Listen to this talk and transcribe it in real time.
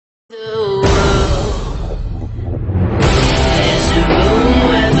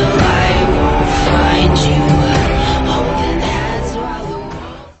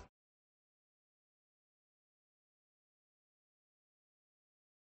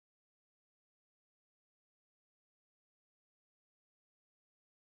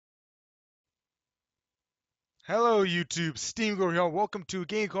Hello YouTube, Steam here. Welcome to a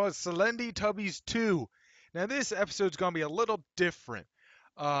game called Slendytubbies 2. Now this episode's gonna be a little different.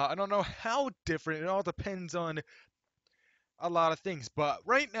 I don't know how different. It all depends on a lot of things. But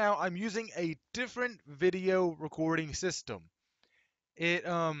right now I'm using a different video recording system. It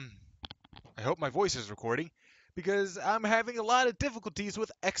I hope my voice is recording because I'm having a lot of difficulties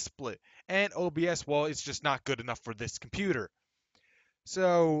with XSplit and OBS. Well, it's just not good enough for this computer.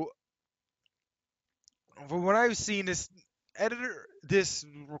 So from what I've seen, this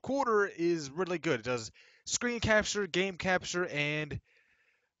recorder is really good. It does screen capture, game capture, and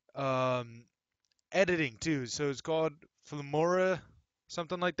um, editing too. So it's called Filmora,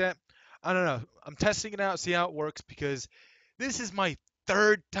 something like that. I don't know. I'm testing it out, see how it works because this is my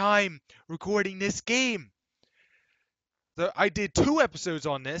third time recording this game. I did 2 episodes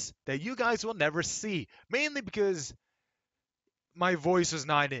on this that you guys will never see, mainly because my voice was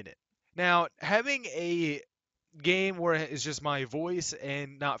not in it. Now, having a game where it's just my voice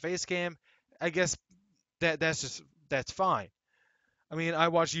and not face cam, I guess that's fine. I mean, I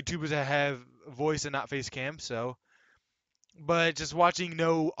watch YouTubers that have voice and not face cam, so but just watching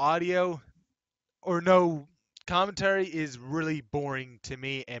no audio or no commentary is really boring to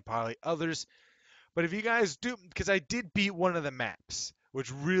me and probably others. But if you guys do, because I did beat one of the maps, which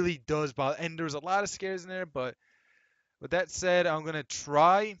really does bother, and there's a lot of scares in there. But with that said, I'm gonna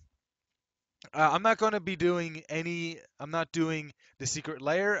try. I'm not gonna be doing any. I'm not doing the secret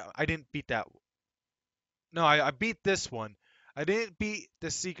layer. I didn't beat that. No, I beat this one. I didn't beat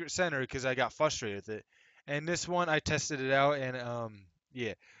the secret center because I got frustrated with it. And this one I tested it out and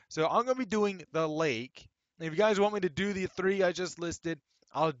yeah. So I'm gonna be doing the lake. If you guys want me to do the 3 I just listed,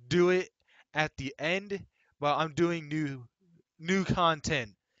 I'll do it at the end. But I'm doing new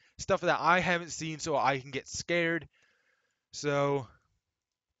content, stuff that I haven't seen, so I can get scared. So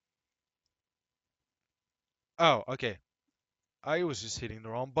oh, okay. I was just hitting the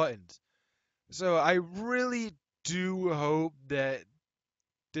wrong buttons. So I really do hope that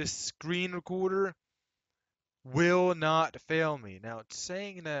this screen recorder will not fail me. Now it's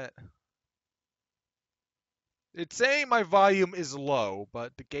saying my volume is low,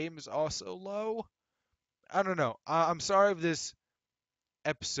 but the game is also low. I don't know. I'm sorry if this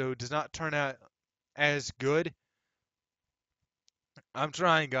episode does not turn out as good. I'm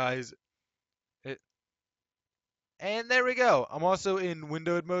trying, guys. It, and there we go. I'm also in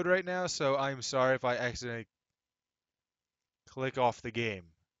windowed mode right now, so I'm sorry if I accidentally click off the game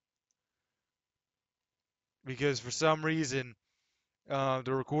because for some reason the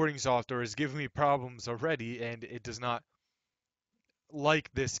recording software is giving me problems already, and it does not like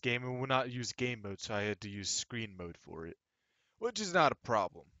this game and will not use game mode, so I had to use screen mode for it, which is not a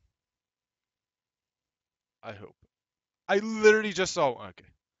problem. I hope. I literally just saw. Okay,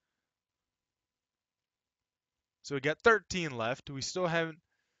 so we got 13 left. We still haven't.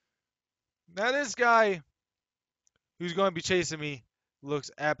 Now this guy who's going to be chasing me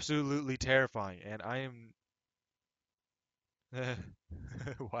looks absolutely terrifying, and I am.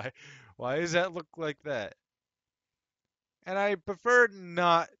 why? Why does that look like that? And I prefer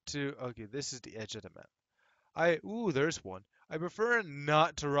not to. Okay, this is the edge of the map. Ooh, there's one. I prefer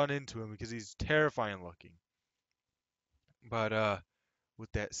not to run into him because he's terrifying looking. But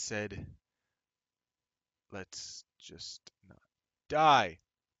with that said, let's just not die.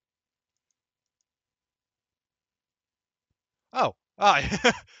 Oh,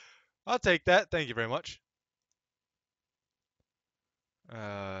 I I'll take that. Thank you very much.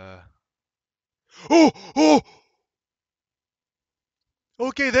 Uh Oh, oh.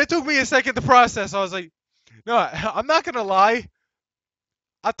 Okay, that took me a second to process. I was like, no, I'm not gonna lie.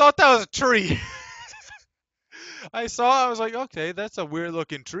 I thought that was a tree. I was like, okay, that's a weird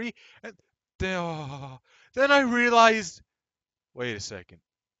looking tree. And then, then I realized, wait a second,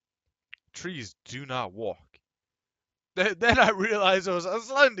 trees do not walk. Then I realized it was a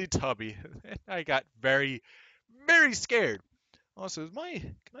Slendytubby. And I got very, very scared. Also,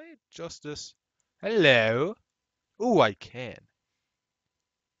 can I adjust this? Hello? Ooh, I can.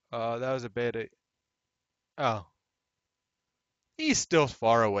 That was a bad, oh, he's still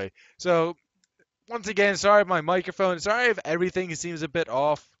far away. So, once again, sorry if my microphone, sorry if everything seems a bit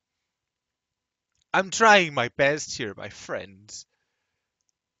off. I'm trying my best here, my friends.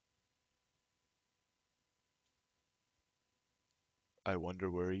 I wonder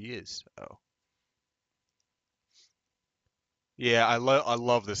where he is. Oh. Yeah, I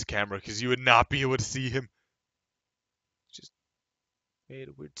love this camera because you would not be able to see him. Just made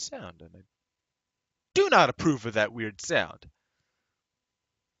a weird sound, and I do not approve of that weird sound.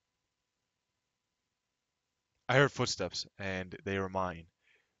 I heard footsteps, and they were mine.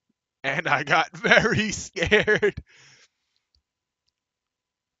 and I got very scared.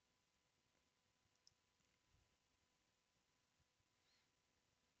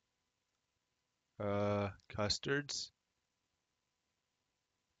 Custards.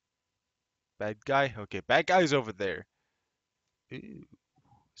 Bad guy? Okay, bad guy's over there. Ooh,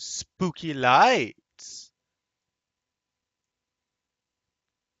 spooky lights.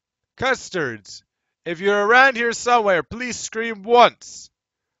 Custards. If you're around here somewhere, please scream once.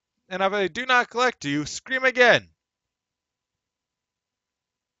 And if I do not collect you, scream again.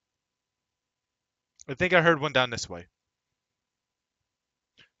 I think I heard one down this way.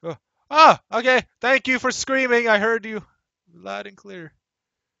 Oh, okay. Thank you for screaming. I heard you loud and clear.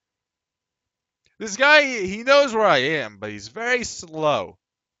 This guy, he knows where I am, but he's very slow.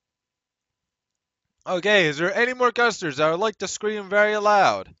 Okay, is there any more custards? I would like to scream very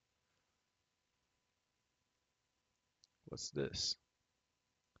loud. What's this?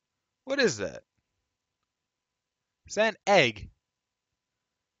 What is that? Is that an egg?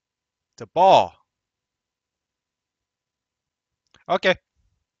 It's a ball. Okay.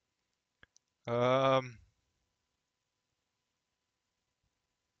 Um,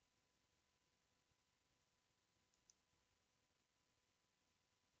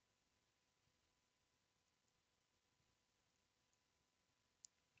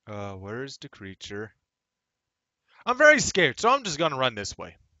 where's the creature? I'm very scared, so I'm just gonna run this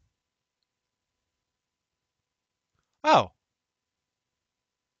way. Oh,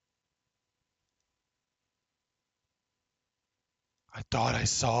 I thought I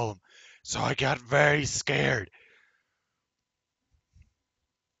saw him, so I got very scared.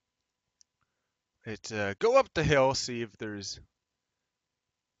 Go up the hill, see if there's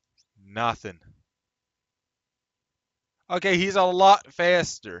nothing. Okay, he's a lot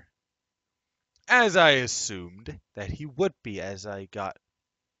faster. As I assumed that he would be as I got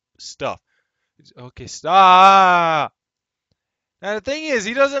stuff. Okay, stop! Now the thing is,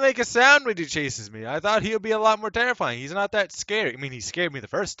 he doesn't make a sound when he chases me. I thought he would be a lot more terrifying. He's not that scary. I mean, he scared me the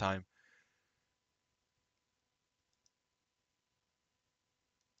first time.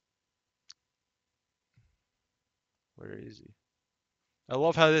 Where is he? I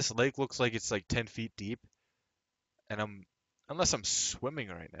love how this lake looks like it's like 10 feet deep. And unless I'm swimming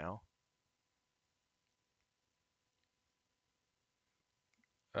right now.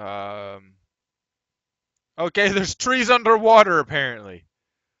 Um, okay, there's trees underwater apparently.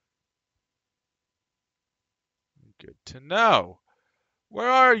 Good to know. Where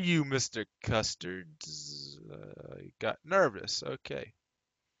are you, Mr. Custards? I got nervous. Okay.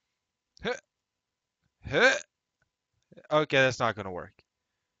 Huh, huh. Okay, that's not gonna work.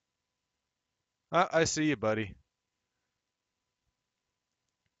 I see you, buddy.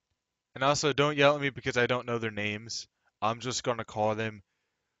 And also, don't yell at me because I don't know their names. I'm just gonna call them.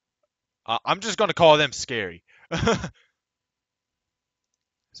 I'm just gonna call them scary.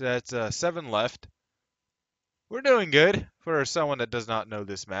 So that's 7 left. We're doing good for someone that does not know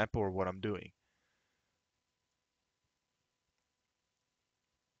this map or what I'm doing.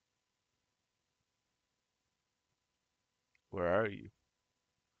 Where are you?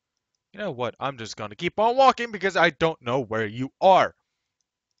 You know what? I'm just gonna keep on walking because I don't know where you are.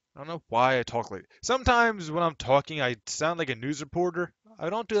 I don't know why I talk like. Sometimes when I'm talking, I sound like a news reporter. I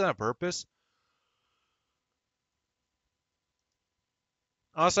don't do that on purpose.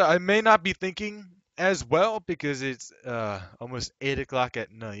 Also, I may not be thinking as well because it's almost 8 o'clock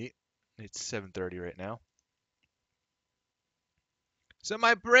at night. It's 7:30 right now. So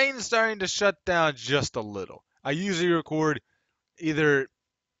my brain's starting to shut down just a little. I usually record either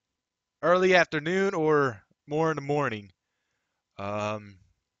early afternoon or more in the morning. Um,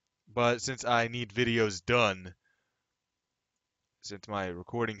 but since I need videos done, since my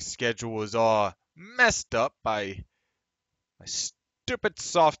recording schedule is all messed up by my stupid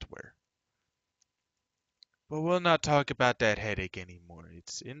software. But we'll not talk about that headache anymore.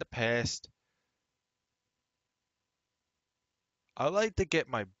 It's in the past. I like to get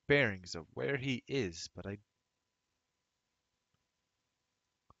my bearings of where he is, but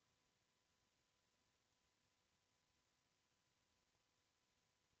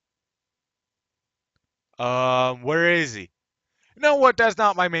where is he? You know what? That's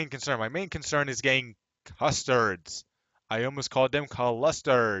not my main concern. My main concern is getting custards. I almost called them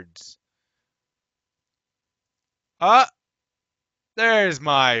clusters. Ah, there's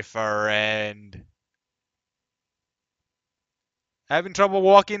my friend. Having trouble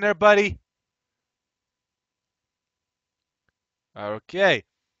walking there, buddy? Okay.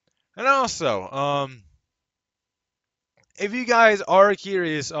 And also, if you guys are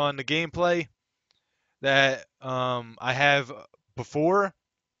curious on the gameplay that I have before,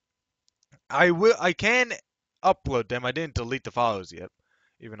 I can upload them. I didn't delete the files yet,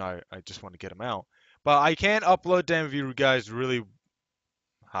 even though I just want to get them out. But I can upload them if you guys really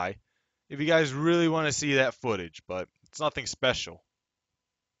hi, if you guys really want to see that footage. But it's nothing special.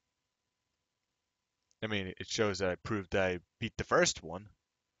 I mean, it shows that I proved that I beat the first one.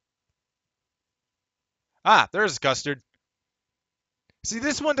 Ah, there's custard. See,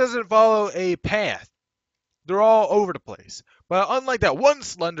 this one doesn't follow a path. They're all over the place. But unlike that one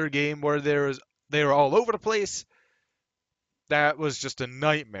Slender game where they were all over the place, that was just a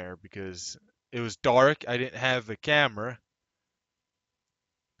nightmare because it was dark. I didn't have a camera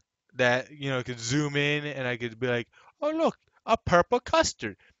that could zoom in and I could be like, oh look, a purple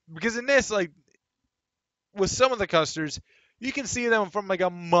custard. Because in this, like with some of the custards, you can see them from like a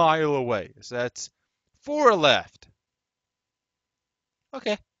mile away. So that's four left.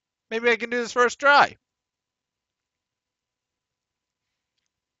 Okay, maybe I can do this first try.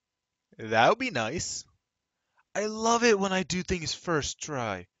 That would be nice. I love it when I do things first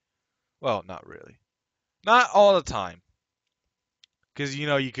try. Well, not really. Not all the time. Because,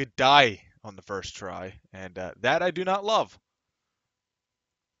 you could die on the first try. And that I do not love.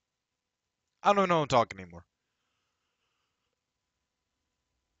 I don't know I'm talking anymore.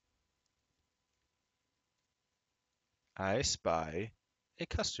 I spy a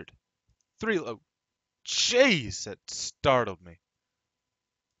custard. Three. Oh, jeez, that startled me.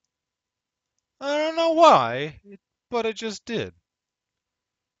 I don't know why, but it just did.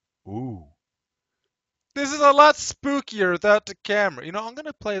 Ooh. This is a lot spookier without the camera. I'm going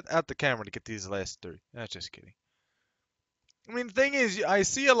to play it at the camera to get these last three. That's just kidding. I mean, the thing is, I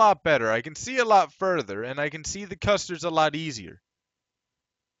see a lot better. I can see a lot further, and I can see the custards a lot easier.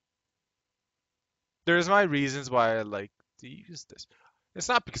 There's my reasons why I like to use this. It's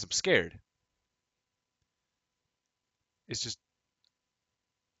not because I'm scared. It's just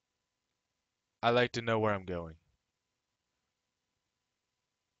I like to know where I'm going.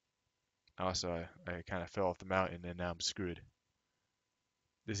 Also, I kind of fell off the mountain and now I'm screwed.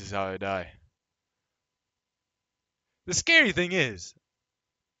 This is how I die. The scary thing is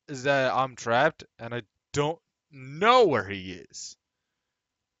that I'm trapped and I don't know where he is,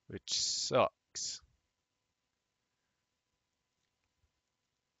 which sucks.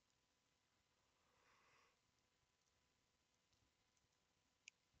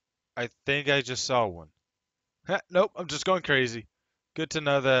 I think I just saw one. Nope, I'm just going crazy. Good to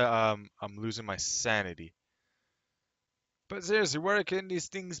know that I'm losing my sanity. But seriously, where can these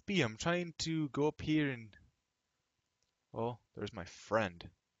things be? I'm trying to go up here and well, there's my friend.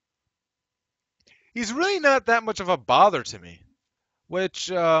 He's really not that much of a bother to me,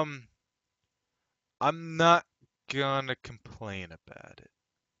 which I'm not gonna complain about it.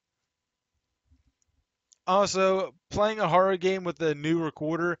 Also, playing a horror game with a new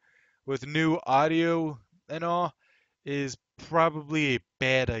recorder, with new audio and all, is probably a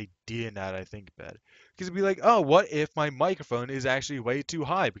bad idea now that I think about it. Because it'd be like, oh, what if my microphone is actually way too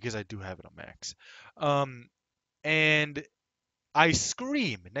high because I do have it on max, and I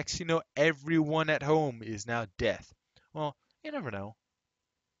scream. Next thing you know, everyone at home is now deaf. Well, you never know.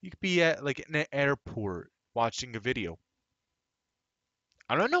 You could be at like an airport watching a video.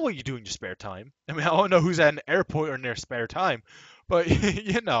 I don't know what you do in your spare time. I mean, I don't know who's at an airport in their spare time, but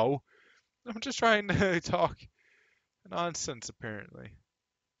I'm just trying to talk nonsense apparently.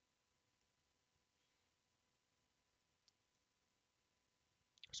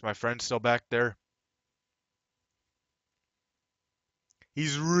 Is my friend still back there?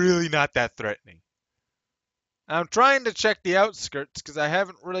 He's really not that threatening. I'm trying to check the outskirts because I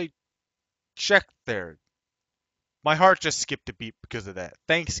haven't really checked there. My heart just skipped a beat because of that.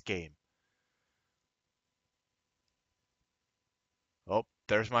 Thanks, game. Oh,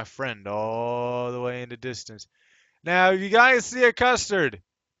 there's my friend all the way in the distance. Now, if you guys see a custard,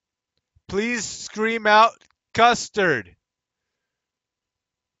 please scream out custard.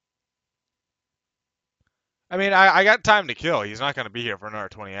 I mean, I got time to kill. He's not going to be here for another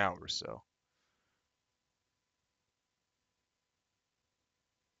 20 hours, so.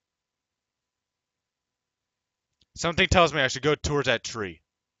 Something tells me I should go towards that tree.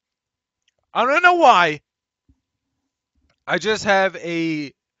 I don't know why. I just have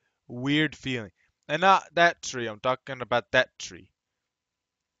a weird feeling. And not that tree. I'm talking about that tree.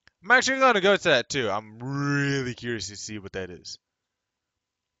 I'm actually going to go to that too. I'm really curious to see what that is.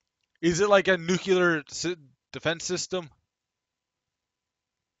 Is it like a nuclear defense system?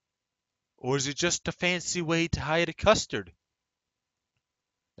 Or is it just a fancy way to hide a custard?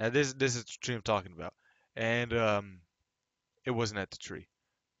 Now this is the tree I'm talking about. And it wasn't at the tree.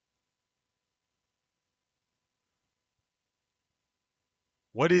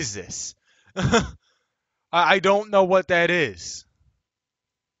 What is this? I don't know what that is.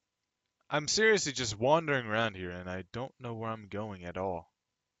 I'm seriously just wandering around here and I don't know where I'm going at all.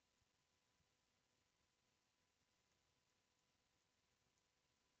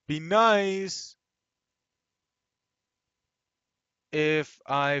 Be nice if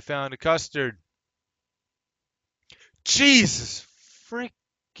I found a custard. Jesus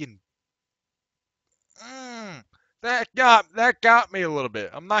freaking. Mm, that got me a little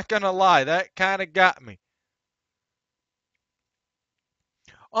bit. I'm not gonna lie, that kind of got me.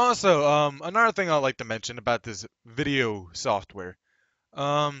 Also, another thing I'd like to mention about this video software.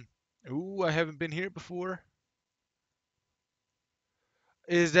 Um, ooh, I haven't been here before.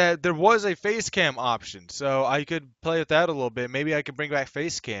 Is that there was a face cam option, so I could play with that a little bit. Maybe I could bring back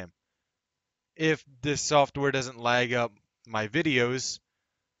face cam if this software doesn't lag up my videos.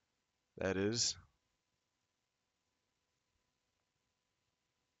 That is.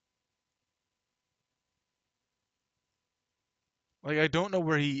 Like, I don't know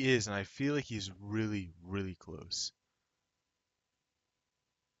where he is, and I feel like he's really, really close.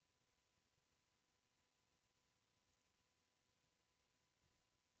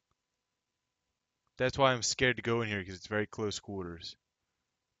 That's why I'm scared to go in here because it's very close quarters.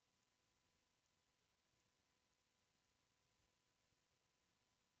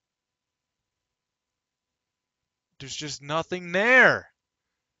 There's just nothing there.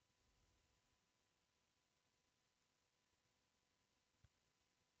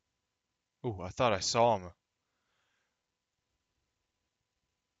 Oh, I thought I saw him.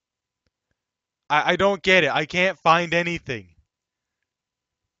 I don't get it. I can't find anything.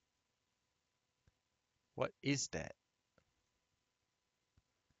 What is that?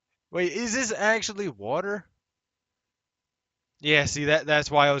 Wait, is this actually water? Yeah, see that's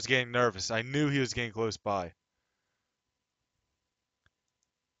why I was getting nervous. I knew he was getting close by.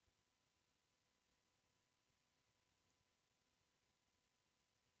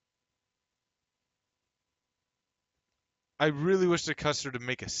 I really wish the custard would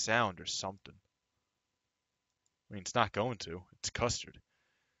make a sound or something. I mean, it's not going to. It's custard.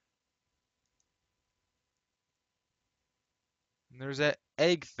 And there's that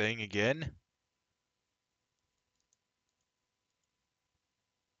egg thing again.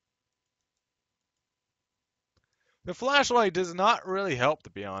 The flashlight does not really help, to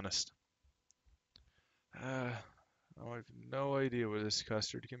be honest. I have no idea where this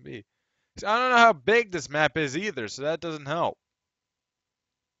custard can be. I don't know how big this map is either, so that doesn't help.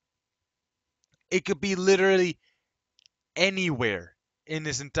 It could be literally anywhere in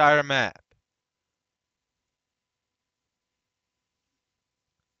this entire map.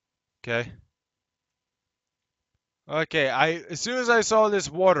 Okay. Okay, as soon as I saw this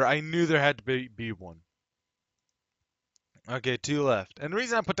water, I knew there had to be one. Okay, two left. And the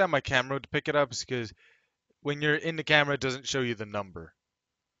reason I put down my camera to pick it up is because when you're in the camera, it doesn't show you the number.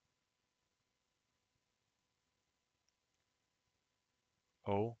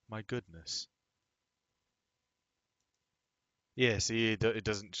 Oh my goodness. Yeah, see, it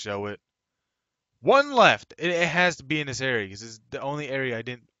doesn't show it. One left. It has to be in this area because it's the only area I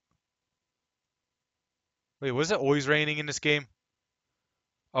didn't. Wait, was it always raining in this game?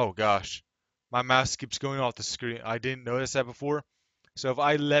 Oh gosh. My mouse keeps going off the screen. I didn't notice that before. So if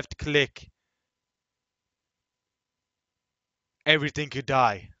I left click, everything could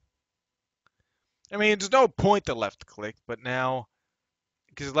die. I mean, there's no point to left click, but now,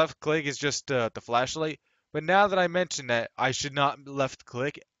 because left click is just the flashlight. But now that I mentioned that I should not left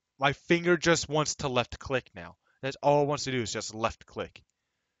click, my finger just wants to left click now. That's all it wants to do is just left click.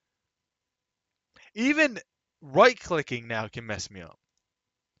 Even right clicking now can mess me up.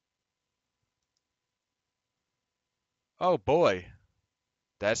 Oh boy,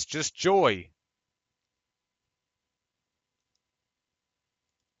 that's just joy.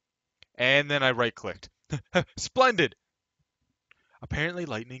 And then I right clicked. Splendid! Apparently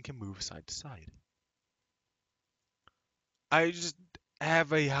lightning can move side to side. I just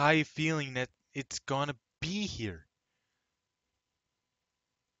have a high feeling that it's gonna be here.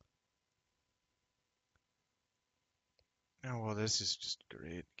 Oh, well, this is just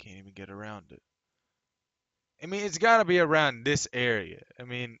great. Can't even get around it. I mean, it's gotta be around this area. I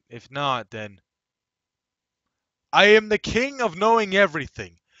mean, if not, then I am the king of knowing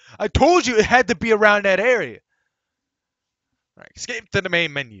everything. I told you it had to be around that area. All right, escape to the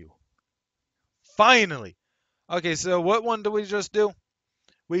main menu. Finally. Okay, so what one did we just do?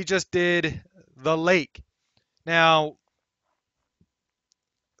 We just did the lake. Now,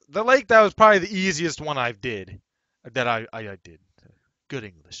 the lake, that was probably the easiest one I did. That I did. Good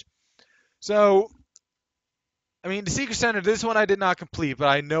English. So, I mean, the Secret Center, this one I did not complete, but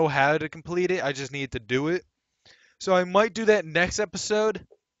I know how to complete it. I just need to do it. So I might do that next episode.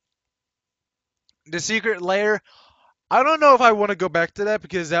 The Secret Lair, I don't know if I want to go back to that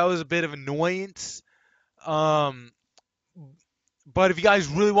because that was a bit of annoyance. Um, but if you guys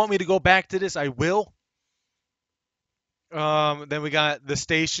really want me to go back to this, I will. Then we got the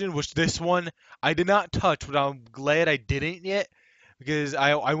station, which this one I did not touch, but I'm glad I didn't yet because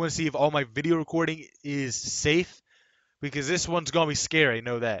I want to see if all my video recording is safe because this one's gonna be scary. I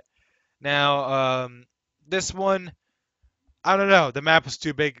know that. Now, this one, I don't know. The map was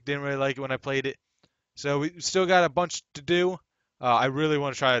too big. Didn't really like it when I played it. So we still got a bunch to do. I really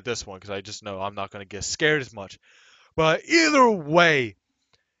want to try out this one because I just know I'm not gonna get scared as much. But either way,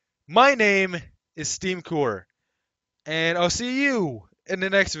 my name is Steamcore. And I'll see you in the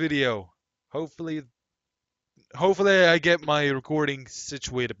next video. Hopefully, hopefully I get my recording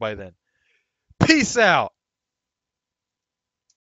situated by then. Peace out.